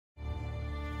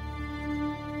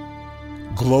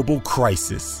Global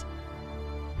crisis.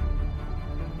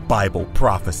 Bible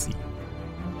prophecy.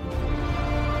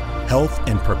 Health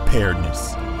and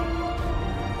preparedness.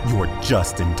 You're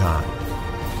just in time.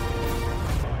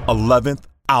 11th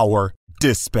hour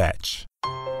dispatch.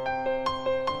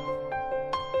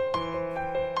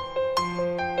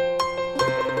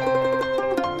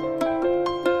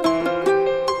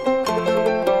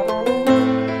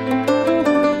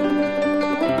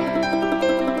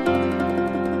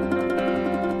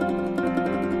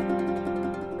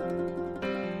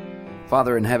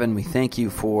 Father in heaven, we thank you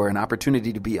for an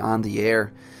opportunity to be on the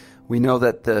air. We know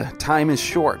that the time is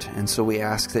short, and so we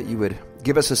ask that you would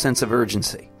give us a sense of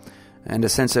urgency and a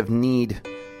sense of need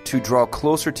to draw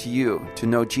closer to you, to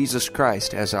know Jesus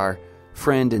Christ as our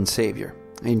friend and Savior.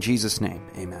 In Jesus' name,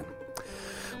 amen.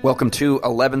 Welcome to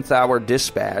 11th Hour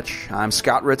Dispatch. I'm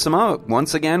Scott Ritzema,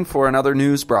 once again for another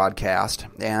news broadcast.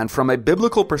 And from a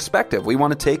biblical perspective, we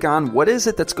want to take on what is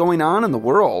it that's going on in the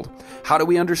world? How do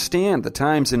we understand the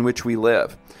times in which we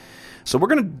live? So we're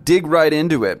going to dig right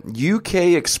into it.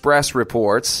 UK Express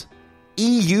reports,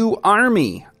 EU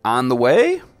Army on the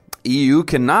way. EU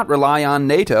cannot rely on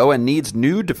NATO and needs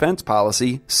new defense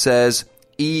policy, says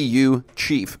EU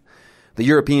chief. The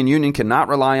European Union cannot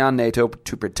rely on NATO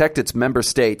to protect its member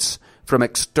states from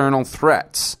external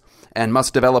threats and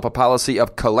must develop a policy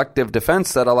of collective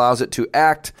defense that allows it to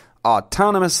act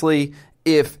autonomously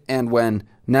if and when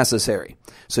necessary.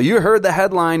 So you heard the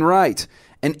headline right.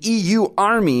 An EU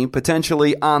army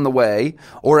potentially on the way,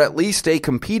 or at least a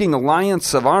competing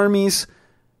alliance of armies,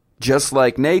 just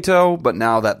like NATO, but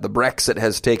now that the Brexit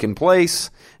has taken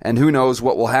place, and who knows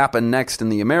what will happen next in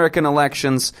the American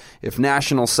elections if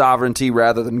national sovereignty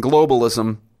rather than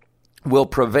globalism will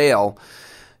prevail.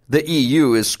 The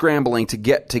EU is scrambling to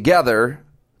get together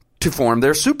to form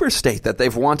their superstate that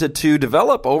they've wanted to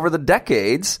develop over the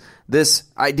decades. This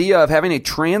idea of having a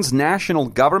transnational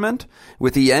government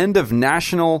with the end of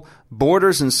national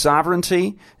borders and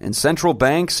sovereignty and central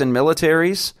banks and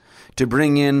militaries to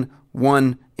bring in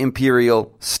one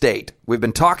imperial state. We've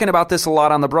been talking about this a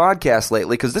lot on the broadcast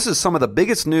lately because this is some of the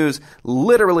biggest news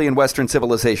literally in Western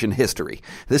civilization history.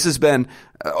 This has been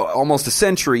almost a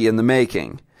century in the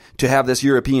making to have this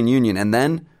European Union, and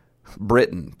then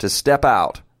Britain to step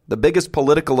out. The biggest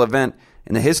political event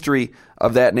in the history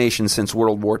of that nation since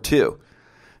World War II.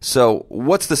 So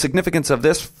what's the significance of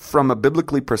this from a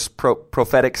biblically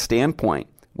prophetic standpoint?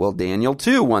 Well, Daniel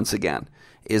 2, once again,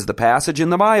 is the passage in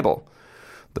the Bible,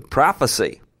 the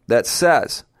prophecy that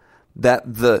says that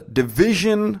the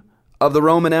division of the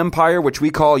Roman Empire, which we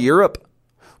call Europe,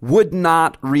 would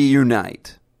not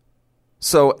reunite.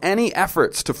 So any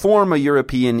efforts to form a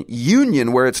European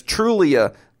Union where it's truly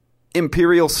a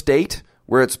imperial state,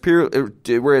 where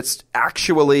it's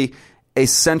actually a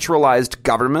centralized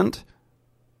government,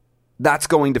 that's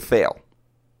going to fail.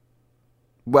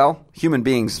 Well, human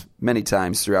beings many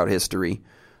times throughout history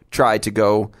try to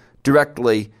go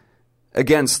directly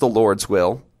against the Lord's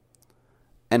will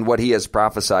and what he has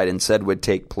prophesied and said would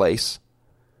take place.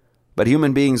 But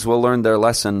human beings will learn their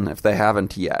lesson if they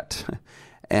haven't yet.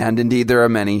 And indeed, there are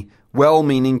many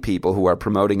well-meaning people who are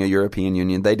promoting a European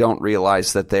Union. They don't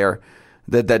realize that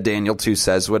that Daniel 2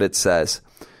 says what it says.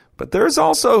 But there's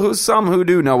also some who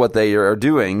do know what they are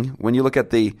doing. When you look at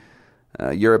the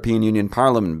European Union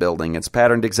Parliament building, it's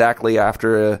patterned exactly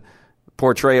after a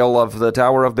portrayal of the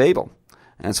Tower of Babel.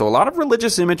 And so a lot of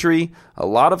religious imagery, a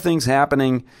lot of things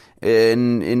happening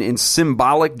in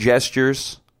symbolic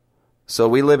gestures. So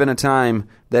we live in a time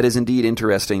that is indeed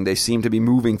interesting. They seem to be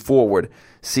moving forward,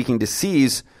 seeking to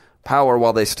seize power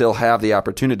while they still have the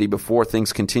opportunity before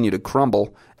things continue to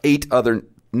crumble. 8 other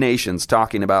nations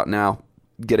talking about now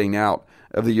getting out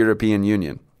of the European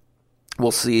Union.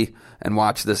 We'll see and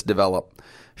watch this develop.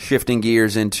 Shifting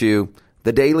gears into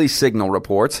the Daily Signal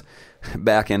reports.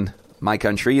 Back in my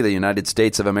country, the United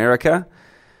States of America,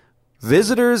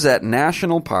 visitors at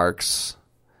national parks.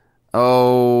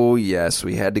 Oh, yes,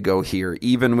 we had to go here,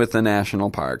 even with the national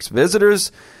parks.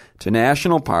 Visitors to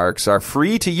national parks are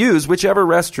free to use whichever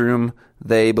restroom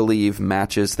they believe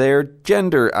matches their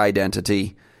gender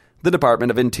identity, the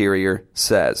Department of Interior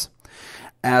says.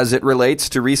 As it relates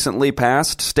to recently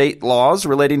passed state laws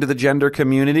relating to the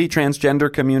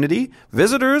transgender community,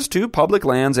 visitors to public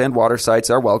lands and water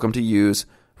sites are welcome to use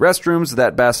restrooms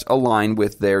that best align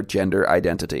with their gender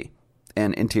identity,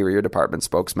 an Interior Department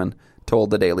spokesman told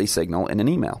the Daily Signal in an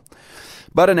email.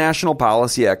 But a national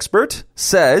policy expert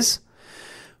says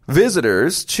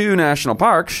visitors to national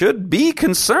parks should be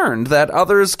concerned that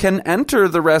others can enter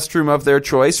the restroom of their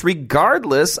choice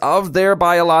regardless of their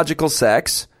biological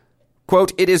sex.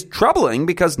 Quote, "It is troubling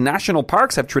because national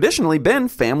parks have traditionally been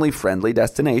family-friendly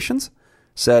destinations.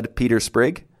 said Peter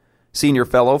Sprigg, Senior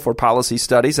Fellow for Policy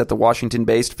Studies at the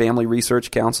Washington-based Family Research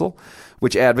Council,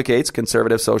 which advocates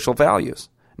conservative social values.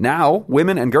 Now,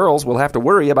 women and girls will have to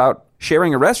worry about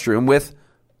sharing a restroom with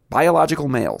biological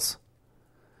males.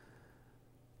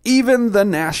 Even the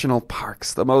national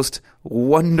parks, the most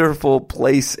wonderful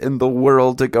place in the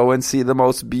world to go and see the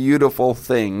most beautiful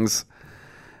things,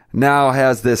 now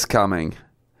has this coming.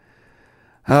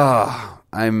 I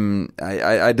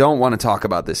don't want to talk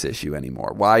about this issue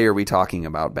anymore. Why are we talking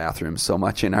about bathrooms so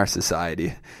much in our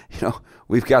society?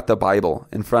 We've got the Bible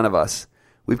in front of us.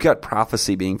 We've got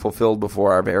prophecy being fulfilled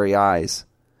before our very eyes.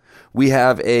 We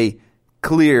have a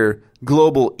clear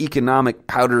global economic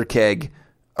powder keg,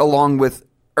 along with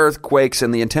earthquakes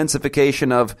and the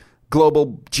intensification of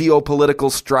global geopolitical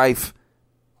strife,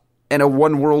 and a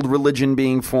one-world religion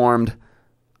being formed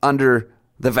under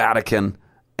the Vatican,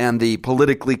 and the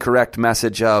politically correct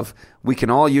message of we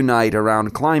can all unite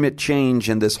around climate change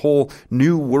and this whole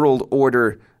new world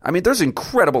order. I mean, there's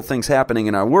incredible things happening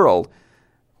in our world.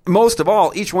 Most of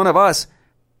all, each one of us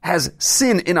has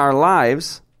sin in our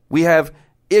lives. We have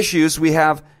issues. We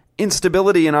have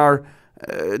instability in our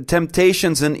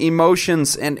temptations and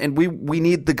emotions, and we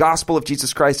need the gospel of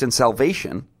Jesus Christ and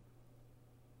salvation.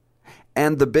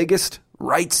 And the biggest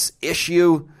rights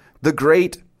issue, the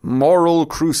great moral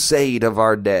crusade of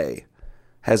our day,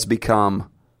 has become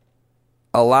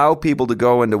allow people to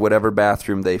go into whatever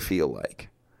bathroom they feel like.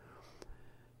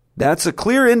 That's a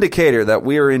clear indicator that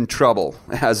we are in trouble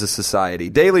as a society.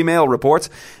 Daily Mail reports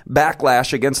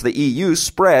backlash against the EU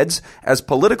spreads as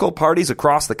political parties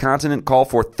across the continent call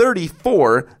for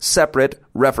 34 separate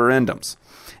referendums.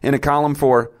 In a column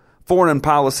for Foreign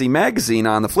Policy magazine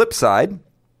on the flip side,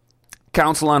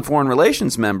 Council on Foreign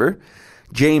Relations member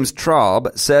James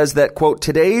Traub says that, quote,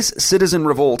 today's citizen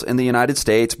revolt in the United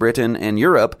States, Britain, and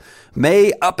Europe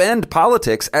may upend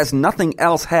politics as nothing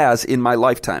else has in my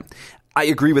lifetime. I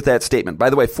agree with that statement. By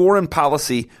the way, Foreign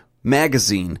Policy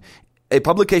magazine, a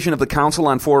publication of the Council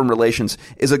on Foreign Relations,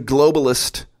 is a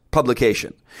globalist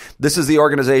publication. This is the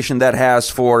organization that has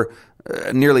for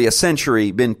nearly a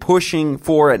century been pushing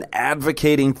for and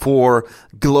advocating for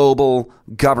global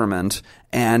government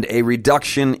and a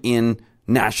reduction in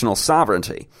national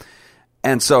sovereignty.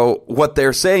 And so what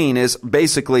they're saying is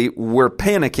basically we're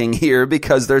panicking here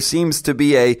because there seems to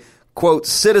be a, quote,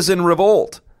 citizen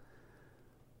revolt.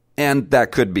 And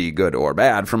that could be good or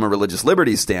bad from a religious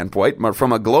liberties standpoint, but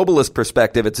from a globalist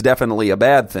perspective, it's definitely a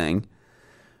bad thing.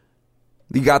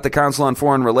 You got the Council on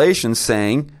Foreign Relations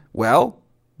saying, well,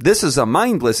 this is a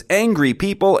mindless, angry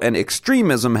people, and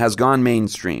extremism has gone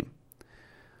mainstream.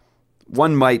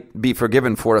 One might be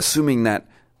forgiven for assuming that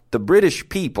the British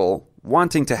people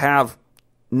wanting to have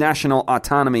national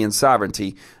autonomy and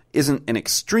sovereignty isn't an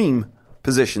extreme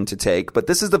position to take, but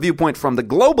this is the viewpoint from the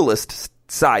globalist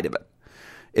side of it.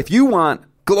 If you want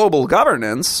global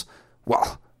governance,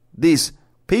 well, these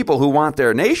people who want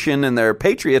their nation and their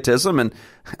patriotism, and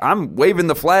I'm waving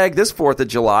the flag this 4th of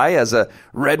July as a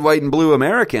red, white, and blue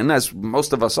American, as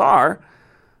most of us are,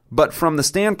 but from the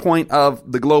standpoint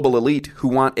of the global elite who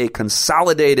want a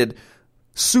consolidated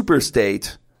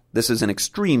superstate, this is an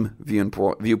extreme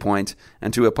viewpoint,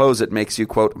 and to oppose it makes you,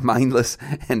 quote, mindless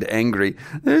and angry.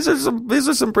 These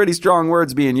are some pretty strong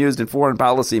words being used in Foreign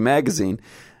Policy magazine.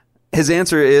 His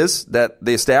answer is that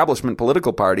the establishment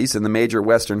political parties in the major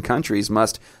Western countries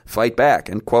must fight back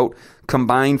and, quote,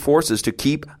 combine forces to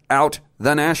keep out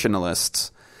the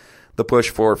nationalists. The push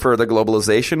for further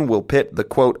globalization will pit the,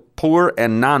 quote, poor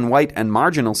and non-white and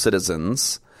marginal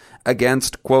citizens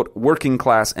against, quote, working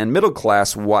class and middle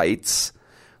class whites,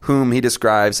 whom he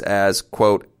describes as,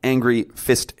 quote, angry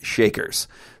fist shakers.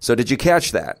 So did you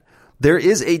catch that? There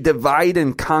is a divide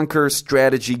and conquer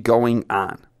strategy going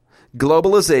on.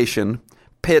 Globalization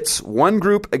pits one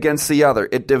group against the other.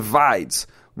 It divides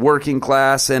working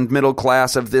class and middle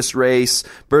class of this race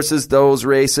versus those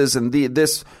races, and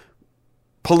this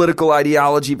political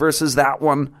ideology versus that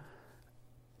one.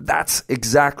 That's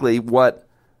exactly what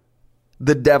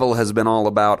the devil has been all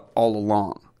about all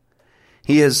along.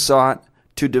 He has sought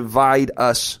to divide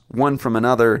us one from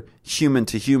another, human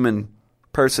to human,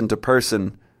 person to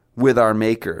person, with our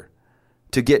Maker,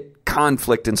 to get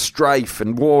conflict and strife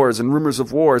and wars and rumors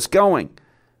of wars going.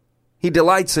 He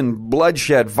delights in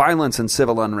bloodshed, violence, and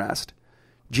civil unrest.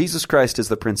 Jesus Christ is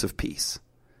the Prince of Peace.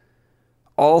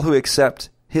 All who accept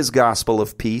his gospel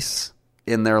of peace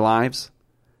in their lives,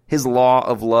 his law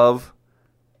of love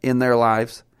in their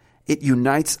lives, it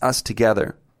unites us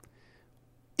together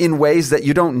in ways that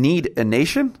you don't need a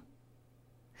nation.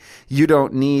 You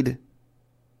don't need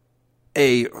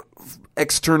a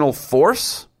external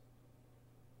force.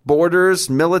 borders,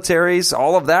 militaries,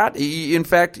 all of that. In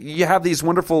fact, you have these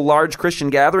wonderful large Christian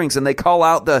gatherings and they call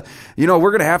out we're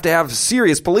going to have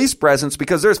serious police presence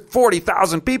because there's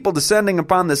 40,000 people descending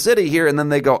upon the city here. And then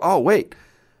they go, oh, wait,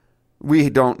 we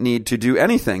don't need to do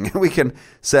anything. We can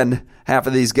send half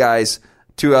of these guys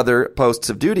to other posts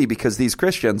of duty because these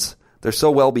Christians, they're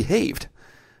so well behaved.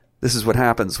 This is what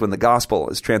happens when the gospel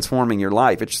is transforming your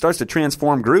life. It starts to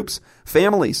transform groups,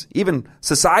 families, even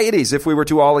societies if we were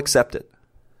to all accept it.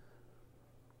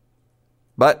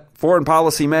 But Foreign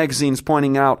Policy magazine's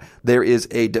pointing out there is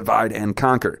a divide and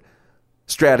conquer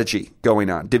strategy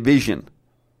going on, division,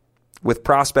 with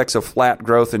prospects of flat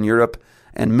growth in Europe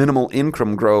and minimal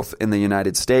income growth in the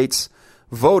United States.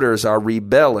 Voters are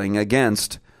rebelling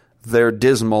against their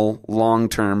dismal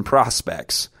long-term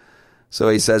prospects. So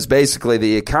he says basically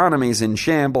the economy's in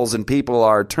shambles and people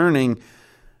are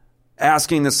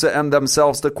asking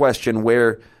themselves the question,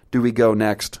 where do we go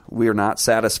next? We are not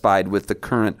satisfied with the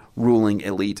current ruling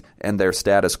elite and their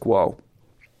status quo.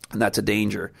 And that's a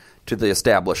danger to the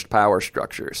established power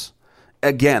structures.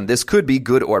 Again, this could be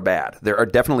good or bad. There are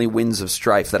definitely winds of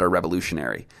strife that are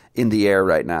revolutionary in the air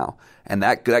right now. And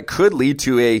that could lead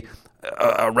to a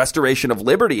restoration of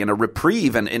liberty and a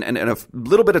reprieve and a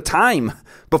little bit of time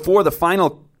before the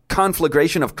final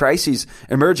conflagration of crises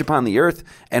emerge upon the earth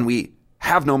and we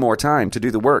have no more time to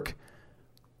do the work.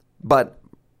 But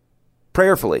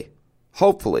prayerfully,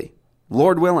 hopefully,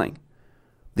 Lord willing,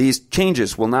 these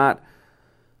changes will not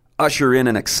usher in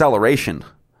an acceleration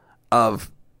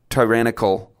of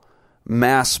tyrannical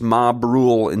mass mob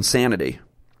rule insanity.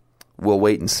 We'll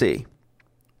wait and see.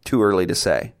 Too early to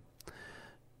say.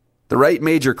 The right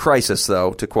major crisis,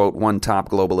 though, to quote one top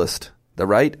globalist, the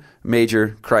right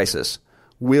major crisis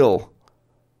will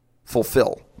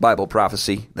fulfill Bible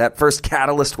prophecy. That first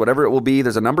catalyst, whatever it will be,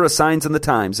 there's a number of signs in the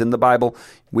times in the Bible.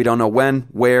 We don't know when,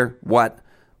 where, what,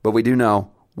 but we do know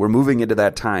we're moving into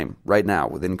that time right now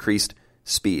with increased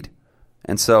speed.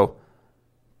 And so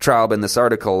Traub in this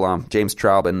article, James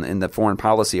Traub in the Foreign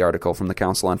Policy article from the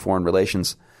Council on Foreign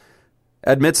Relations,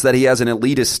 admits that he has an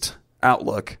elitist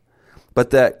outlook,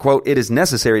 but that, quote, it is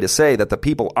necessary to say that the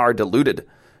people are deluded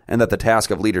and that the task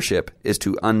of leadership is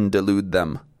to undelude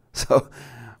them. So,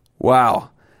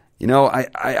 wow. You know,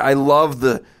 I love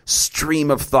the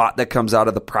stream of thought that comes out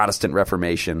of the Protestant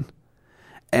Reformation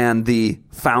and the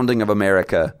founding of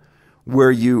America,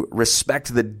 where you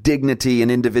respect the dignity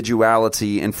and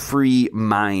individuality and free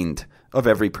mind of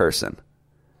every person.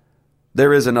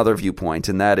 There is another viewpoint,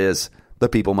 and that is the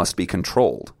people must be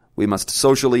controlled. We must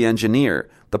socially engineer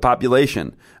the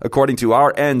population according to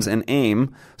our ends and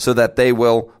aim so that they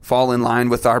will fall in line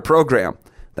with our program.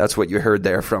 That's what you heard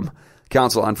there from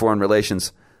Council on Foreign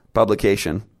Relations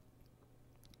publication.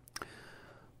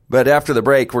 But after the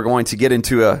break, we're going to get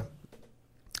into an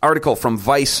article from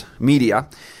Vice Media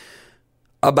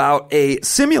about a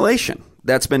simulation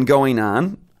that's been going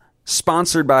on,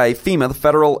 sponsored by FEMA, the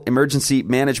Federal Emergency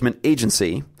Management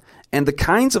Agency, and the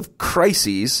kinds of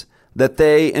crises that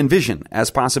they envision as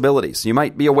possibilities. You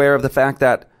might be aware of the fact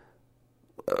that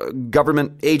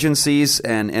government agencies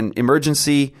and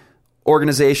emergency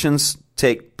organizations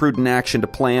take prudent action to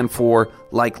plan for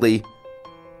likely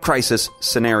crisis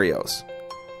scenarios.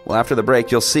 Well, after the break,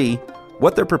 you'll see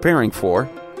what they're preparing for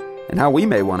and how we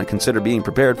may want to consider being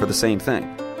prepared for the same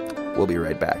thing. We'll be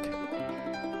right back.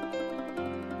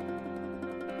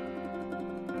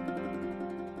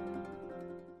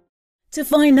 To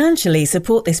financially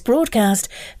support this broadcast,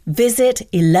 visit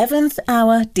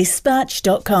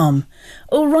 11thhourdispatch.com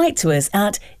or write to us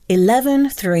at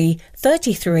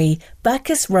 11333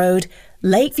 Bacchus Road,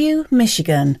 Lakeview,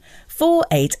 Michigan,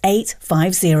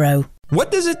 48850.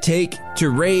 What does it take to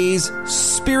raise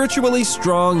spiritually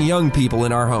strong young people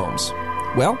in our homes?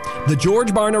 Well, the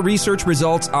George Barna research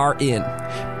results are in.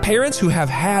 Parents who have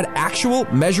had actual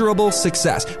measurable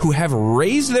success, who have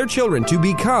raised their children to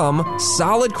become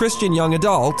solid Christian young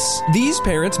adults, these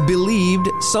parents believed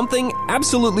something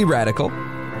absolutely radical,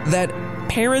 that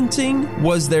parenting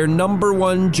was their number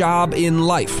one job in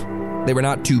life. They were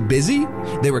not too busy.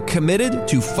 They were committed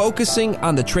to focusing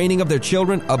on the training of their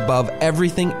children above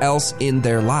everything else in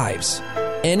their lives.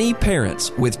 Any parents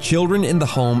with children in the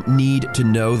home need to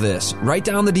know this. Write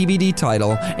down the DVD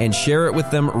title and share it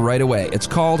with them right away. It's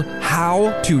called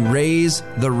How to Raise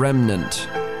the Remnant.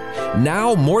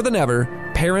 Now more than ever,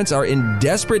 parents are in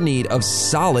desperate need of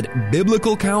solid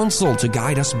biblical counsel to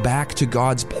guide us back to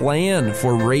God's plan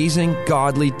for raising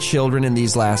godly children in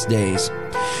these last days.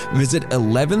 Visit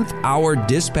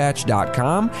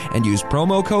 11thhourdispatch.com and use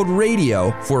promo code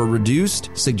RADIO for a reduced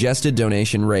suggested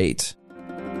donation rate.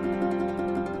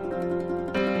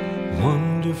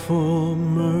 Wonderful,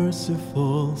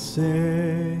 merciful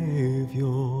Savior,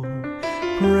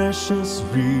 precious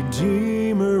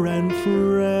Redeemer and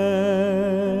friend,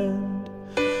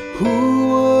 who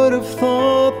would have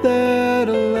thought that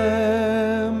a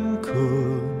lamb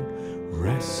could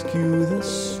rescue the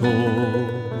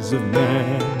souls of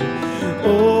man?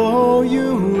 Oh,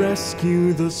 you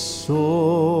rescue the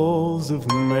souls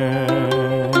of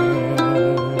man.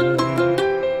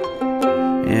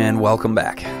 And welcome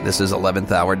back. This is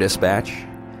 11th Hour Dispatch.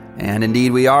 And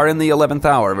indeed, we are in the 11th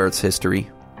hour of Earth's history.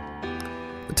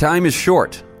 The time is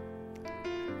short.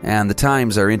 And the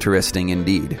times are interesting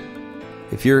indeed.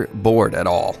 If you're bored at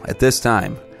all at this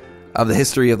time of the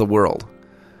history of the world,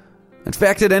 in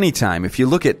fact, at any time, if you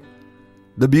look at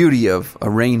the beauty of a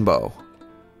rainbow,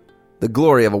 the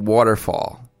glory of a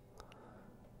waterfall,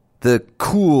 the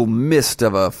cool mist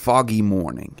of a foggy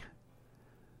morning,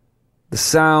 the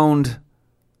sound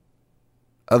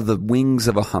of the wings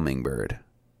of a hummingbird,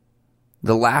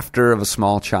 the laughter of a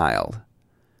small child,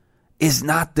 is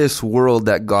not this world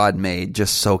that God made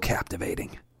just so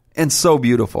captivating and so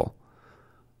beautiful?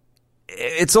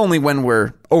 It's only when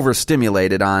we're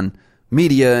overstimulated on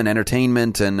media and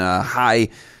entertainment and high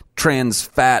trans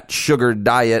fat sugar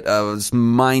diet of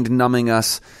mind-numbing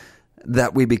us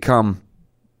that we become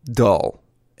dull.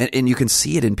 And you can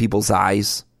see it in people's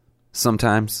eyes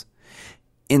sometimes.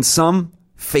 In some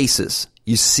faces,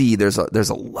 you see there's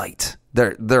a light.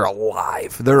 They're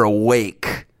alive. They're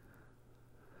awake.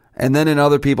 And then in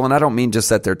other people, and I don't mean just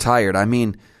that they're tired. I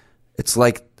mean, it's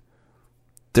like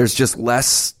there's just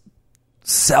less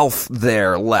self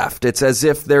there left. It's as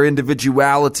if their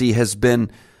individuality has been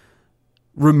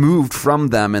removed from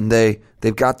them, and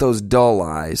they've got those dull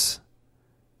eyes.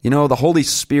 You know, the Holy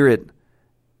Spirit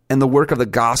and the work of the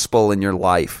gospel in your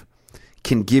life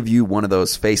can give you one of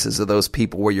those faces of those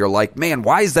people where you're like, man,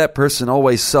 why is that person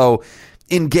always so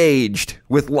engaged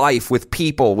with life, with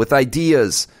people, with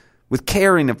ideas, with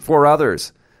caring for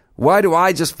others? Why do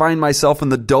I just find myself in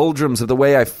the doldrums of the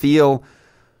way I feel?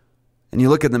 And you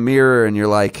look in the mirror and you're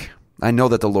like, I know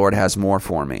that the Lord has more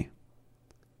for me.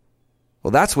 Well,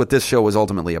 that's what this show is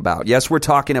ultimately about. Yes, we're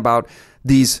talking about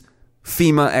these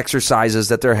FEMA exercises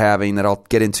that they're having that I'll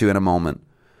get into in a moment.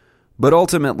 But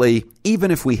ultimately, even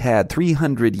if we had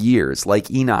 300 years like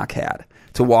Enoch had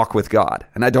to walk with God,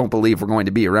 and I don't believe we're going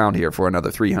to be around here for another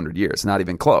 300 years, not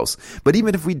even close. But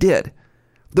even if we did,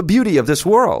 the beauty of this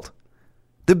world,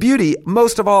 the beauty,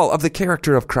 most of all, of the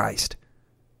character of Christ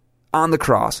on the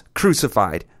cross,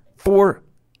 crucified for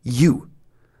you.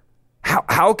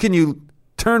 How can you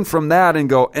turn from that and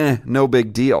go, no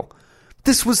big deal?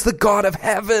 This was the God of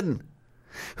heaven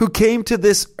who came to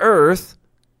this earth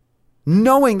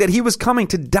knowing that he was coming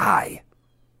to die.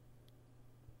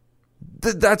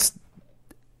 That's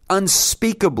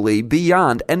unspeakably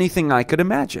beyond anything I could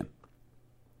imagine.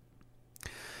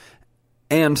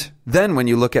 And then when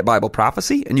you look at Bible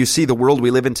prophecy and you see the world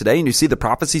we live in today and you see the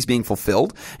prophecies being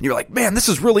fulfilled, and you're like, man, this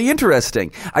is really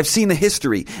interesting. I've seen the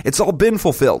history. It's all been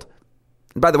fulfilled.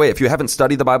 And by the way, if you haven't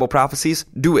studied the Bible prophecies,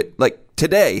 do it. Like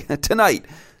today, tonight,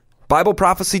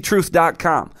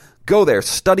 BibleProphecyTruth.com. Go there,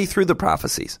 study through the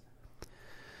prophecies.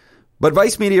 But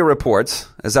Vice Media reports,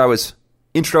 as I was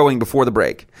introing before the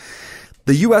break,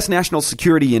 the U.S. national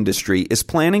security industry is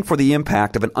planning for the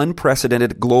impact of an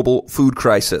unprecedented global food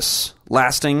crisis,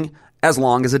 lasting as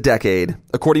long as a decade,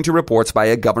 according to reports by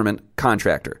a government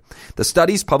contractor. The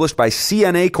studies published by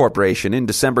CNA Corporation in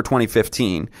December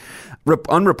 2015,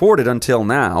 unreported until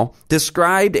now,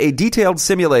 described a detailed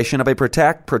simulation of a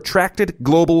protracted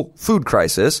global food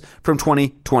crisis from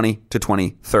 2020 to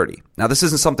 2030. Now, this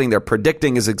isn't something they're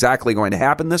predicting is exactly going to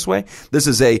happen this way. This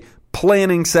is a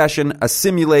planning session, a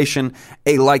simulation,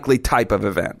 a likely type of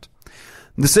event.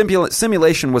 The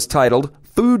simulation was titled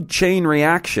Food Chain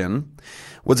Reaction,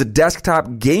 was a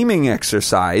desktop gaming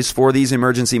exercise for these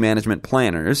emergency management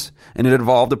planners, and it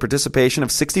involved the participation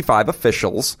of 65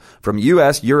 officials from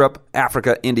U.S., Europe,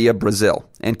 Africa, India, Brazil,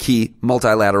 and key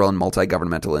multilateral and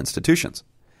multi-governmental institutions.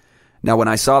 Now, when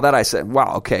I saw that, I said,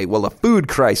 wow, okay, well, a food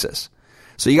crisis.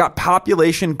 So you got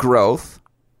population growth,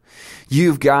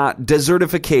 you've got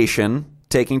desertification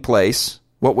taking place,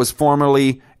 what was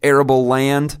formerly arable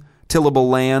land, tillable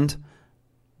land,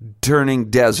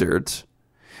 turning deserts.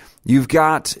 You've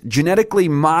got genetically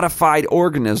modified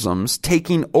organisms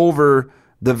taking over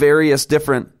the various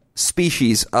different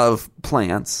species of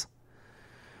plants,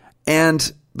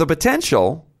 and the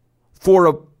potential for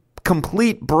a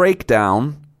complete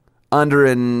breakdown under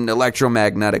an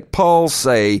electromagnetic pulse,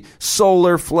 a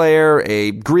solar flare,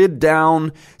 a grid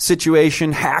down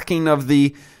situation, hacking of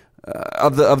the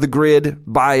of the grid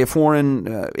by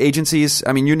foreign agencies.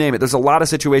 I mean, you name it. There's a lot of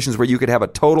situations where you could have a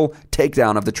total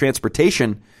takedown of the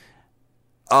transportation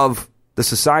of the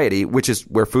society, which is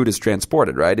where food is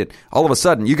transported, right? And all of a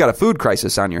sudden, you got a food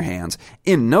crisis on your hands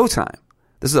in no time.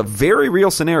 This is a very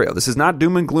real scenario. This is not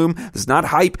doom and gloom. This is not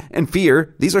hype and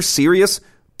fear. These are serious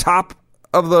top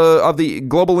of the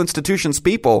global institutions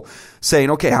people saying,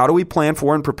 okay, how do we plan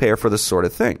for and prepare for this sort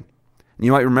of thing?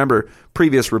 You might remember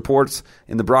previous reports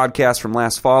in the broadcast from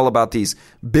last fall about these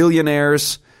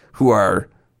billionaires who are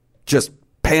just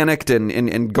panicked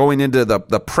and going into the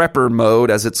prepper mode,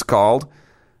 as it's called.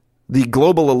 The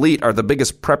global elite are the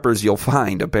biggest preppers you'll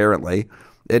find, apparently.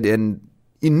 And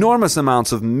enormous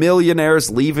amounts of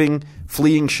millionaires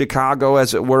fleeing Chicago,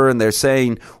 as it were, and they're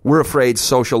saying, we're afraid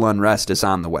social unrest is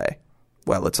on the way.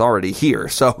 Well, it's already here.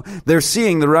 So they're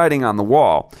seeing the writing on the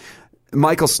wall.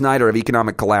 Michael Snyder of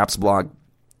Economic Collapse blog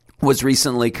was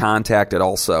recently contacted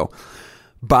also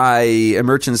by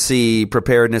emergency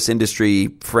preparedness industry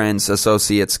friends,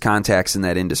 associates, contacts in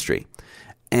that industry,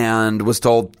 and was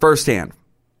told firsthand,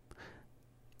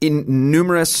 in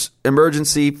numerous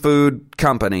emergency food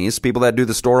companies, people that do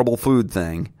the storable food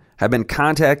thing, have been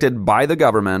contacted by the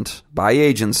government, by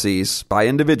agencies, by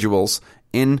individuals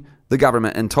in the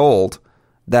government and told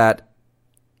that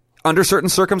under certain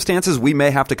circumstances, we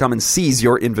may have to come and seize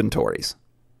your inventories.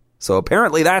 So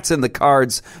apparently that's in the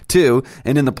cards too,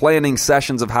 and in the planning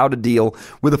sessions of how to deal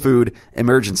with a food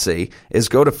emergency is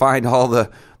go to find all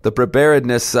the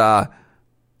preparedness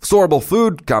storable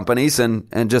food companies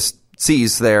and just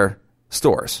seize their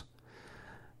stores.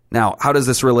 Now, how does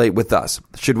this relate with us?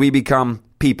 Should we become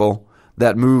people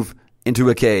that move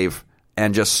into a cave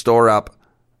and just store up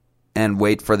and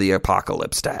wait for the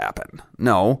apocalypse to happen?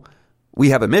 No.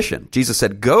 We have a mission. Jesus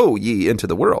said, go ye into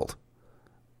the world.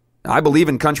 I believe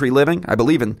in country living. I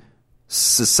believe in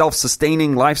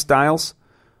self-sustaining lifestyles.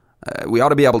 We ought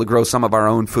to be able to grow some of our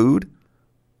own food,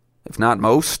 if not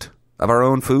most of our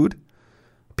own food.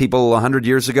 People 100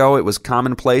 years ago, it was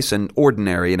commonplace and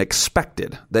ordinary and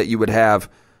expected that you would have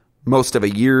most of a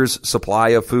year's supply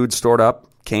of food stored up,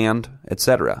 canned,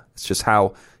 etc. It's just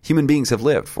how human beings have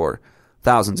lived for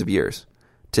thousands of years.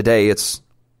 Today, it's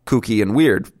kooky and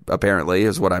weird, apparently,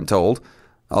 is what I'm told.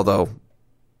 Although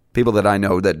people that I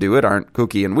know that do it aren't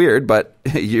kooky and weird, but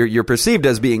you're perceived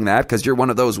as being that because you're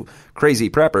one of those crazy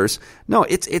preppers. No,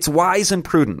 it's wise and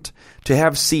prudent to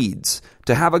have seeds,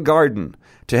 to have a garden,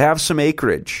 to have some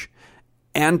acreage,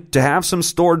 and to have some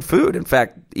stored food. In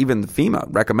fact, even FEMA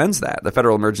recommends that, the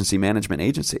Federal Emergency Management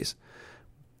Agencies.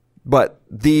 But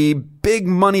the big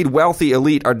moneyed wealthy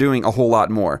elite are doing a whole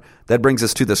lot more. That brings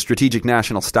us to the Strategic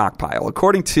National Stockpile.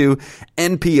 According to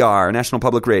NPR, National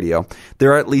Public Radio,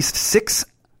 there are at least 6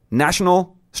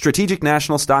 Strategic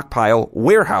National Stockpile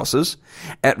warehouses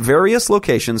at various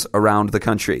locations around the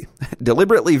country.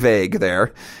 Deliberately vague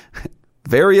there.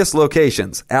 Various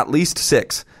locations, at least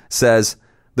 6, says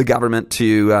the government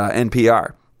to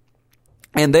NPR.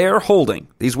 And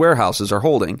these warehouses are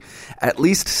holding at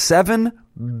least $7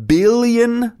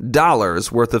 billion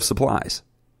worth of supplies.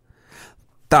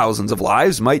 Thousands of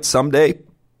lives might someday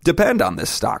depend on this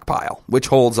stockpile, which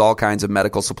holds all kinds of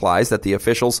medical supplies that the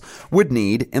officials would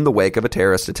need in the wake of a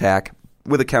terrorist attack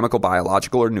with a chemical,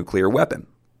 biological, or nuclear weapon.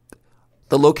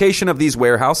 The location of these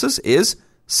warehouses is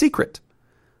secret.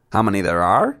 How many there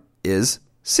are is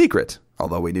secret,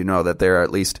 although we do know that there are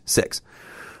at least 6.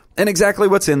 And exactly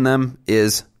what's in them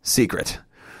is secret.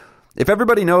 If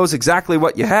everybody knows exactly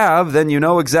what you have, then you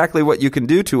know exactly what you can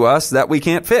do to us that we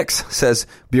can't fix, says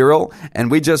Burrell, and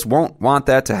we just won't want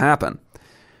that to happen.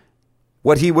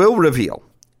 What he will reveal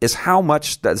is how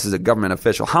much, this is a government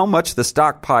official, how much the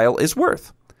stockpile is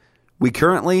worth. We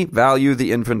currently value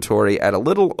the inventory at a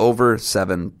little over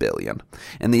 $7 billion.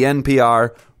 And the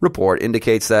NPR report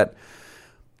indicates that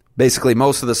basically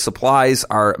most of the supplies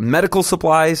are medical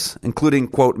supplies, including,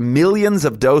 quote, millions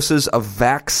of doses of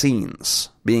vaccines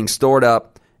being stored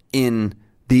up in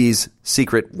these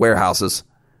secret warehouses.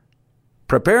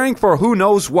 Preparing for who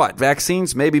knows what.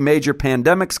 Vaccines, maybe major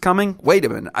pandemics coming. Wait a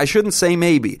minute, I shouldn't say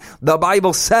maybe. The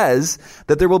Bible says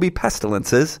that there will be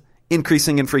pestilences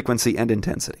increasing in frequency and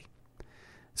intensity.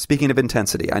 Speaking of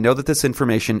intensity, I know that this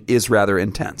information is rather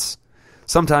intense.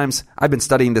 Sometimes I've been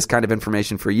studying this kind of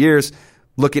information for years,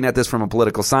 looking at this from a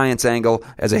political science angle,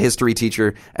 as a history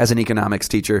teacher, as an economics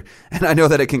teacher, and I know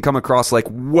that it can come across like,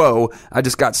 whoa, I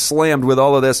just got slammed with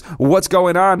all of this. What's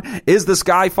going on? Is the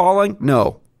sky falling?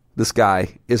 No, the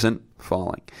sky isn't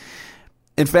falling.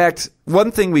 In fact,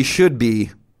 one thing we should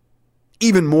be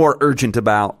even more urgent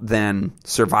about than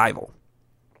survival.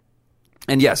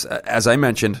 And yes, as I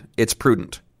mentioned, it's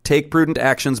prudent. take prudent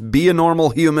actions, be a normal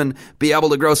human, be able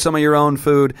to grow some of your own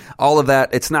food, all of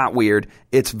that. It's not weird.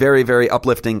 It's very, very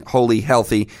uplifting, holy,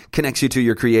 healthy, connects you to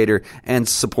your Creator, and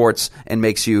supports and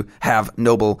makes you have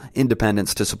noble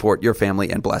independence to support your family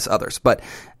and bless others. But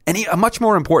a much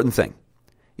more important thing,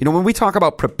 when we talk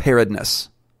about preparedness,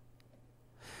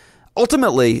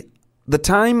 ultimately, the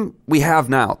time we have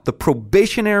now, the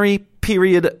probationary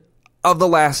period of the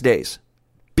last days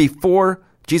before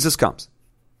Jesus comes,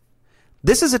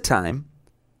 this is a time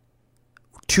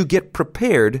to get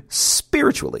prepared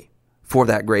spiritually for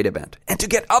that great event and to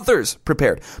get others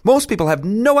prepared. Most people have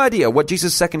no idea what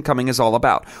Jesus' second coming is all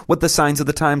about, what the signs of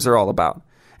the times are all about.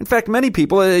 In fact, many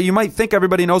people, you might think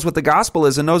everybody knows what the gospel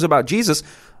is and knows about Jesus.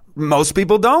 Most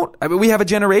people don't. I mean, we have a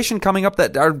generation coming up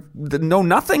that know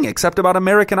nothing except about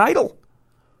American Idol.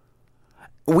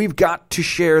 We've got to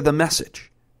share the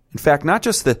message. In fact, not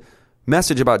just the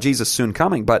message about Jesus soon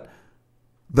coming, but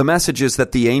the messages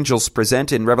that the angels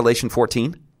present in Revelation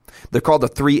 14. They're called the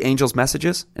three angels'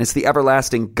 messages, and it's the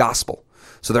everlasting gospel.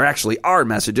 So there actually are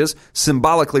messages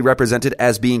symbolically represented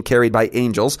as being carried by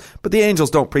angels, but the angels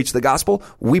don't preach the gospel.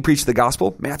 We preach the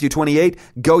gospel. Matthew 28,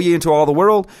 go ye into all the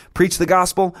world, preach the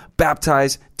gospel,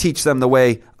 baptize, teach them the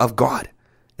way of God.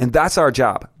 And that's our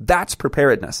job. That's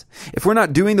preparedness. If we're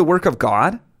not doing the work of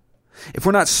God, if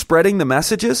we're not spreading the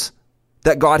messages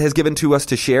that God has given to us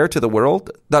to share to the world,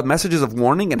 the messages of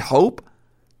warning and hope,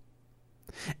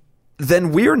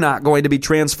 then we're not going to be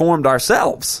transformed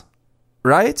ourselves,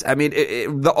 right? I mean,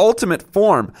 the ultimate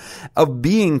form of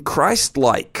being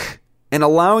Christ-like and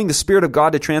allowing the Spirit of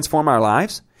God to transform our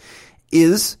lives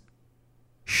is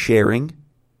sharing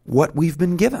what we've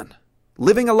been given,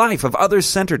 living a life of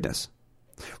others-centeredness,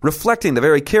 reflecting the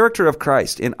very character of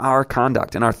Christ in our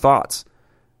conduct, in our thoughts,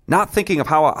 not thinking of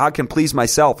how I can please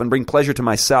myself and bring pleasure to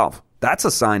myself. That's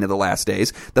a sign of the last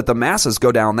days, that the masses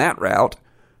go down that route.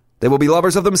 They will be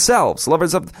lovers of themselves,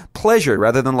 lovers of pleasure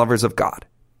rather than lovers of God.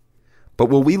 But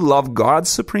will we love God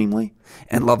supremely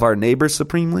and love our neighbors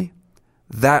supremely?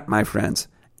 That, my friends,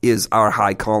 is our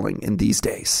high calling in these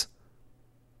days.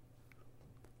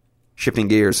 Shifting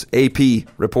gears, AP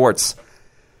reports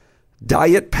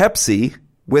Diet Pepsi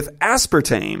with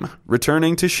aspartame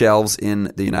returning to shelves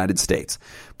in the United States.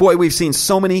 Boy, we've seen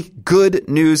so many good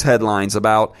news headlines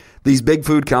about these big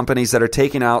food companies that are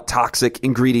taking out toxic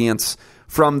ingredients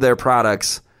from their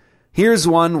products. Here's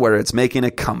one where it's making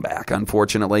a comeback,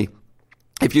 unfortunately.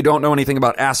 If you don't know anything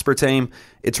about aspartame,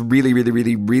 it's really, really,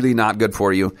 really, really not good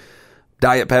for you.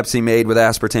 Diet Pepsi made with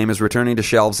aspartame is returning to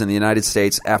shelves in the United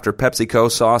States after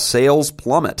PepsiCo saw sales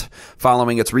plummet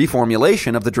following its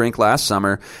reformulation of the drink last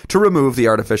summer to remove the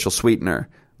artificial sweetener.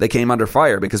 They came under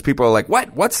fire because people are like,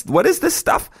 what is this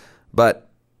stuff? But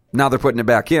now they're putting it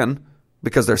back in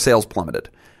because their sales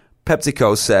plummeted.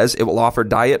 PepsiCo says it will offer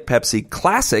Diet Pepsi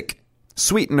Classic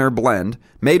Sweetener Blend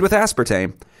made with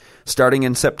aspartame starting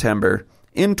in September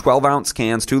in 12-ounce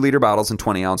cans, 2-liter bottles, and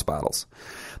 20-ounce bottles.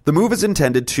 The move is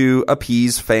intended to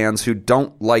appease fans who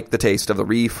don't like the taste of the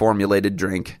reformulated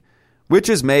drink, which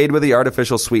is made with the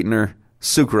artificial sweetener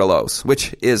sucralose,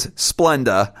 which is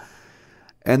Splenda.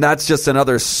 And that's just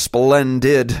another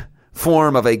splendid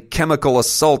form of a chemical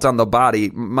assault on the body.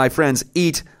 My friends,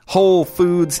 eat whole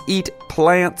foods, eat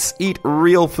plants, eat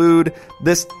real food.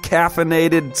 This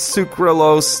caffeinated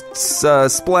sucralose,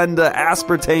 Splenda,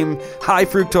 aspartame, high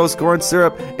fructose corn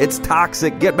syrup, it's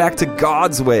toxic. Get back to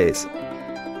God's ways.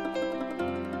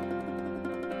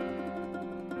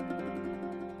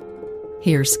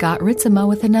 Here's Scott Ritzema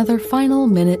with another final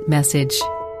minute message.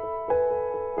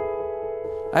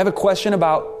 I have a question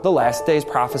about the last days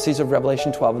prophecies of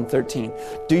Revelation 12 and 13.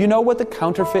 Do you know what the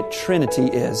counterfeit trinity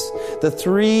is? The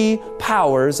three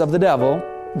powers of the devil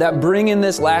that bring in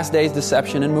this last days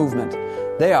deception and movement.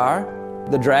 They are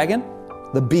the dragon,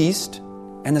 the beast,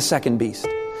 and the second beast.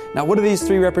 Now, what do these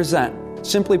three represent?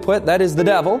 Simply put, that is the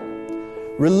devil,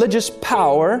 religious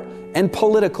power, and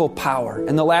political power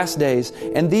in the last days.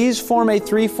 And these form a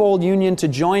threefold union to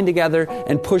join together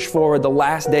and push forward the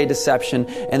last day deception.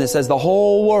 And it says the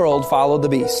whole world followed the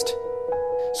beast.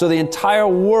 So the entire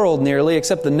world nearly,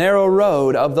 except the narrow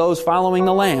road of those following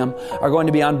the Lamb, are going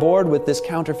to be on board with this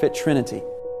counterfeit trinity.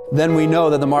 Then we know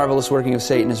that the marvelous working of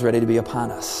Satan is ready to be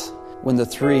upon us when the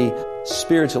three,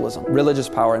 spiritualism, religious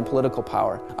power, and political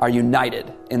power, are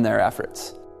united in their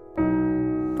efforts.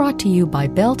 Brought to you by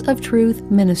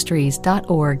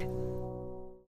beltoftruthministries.org.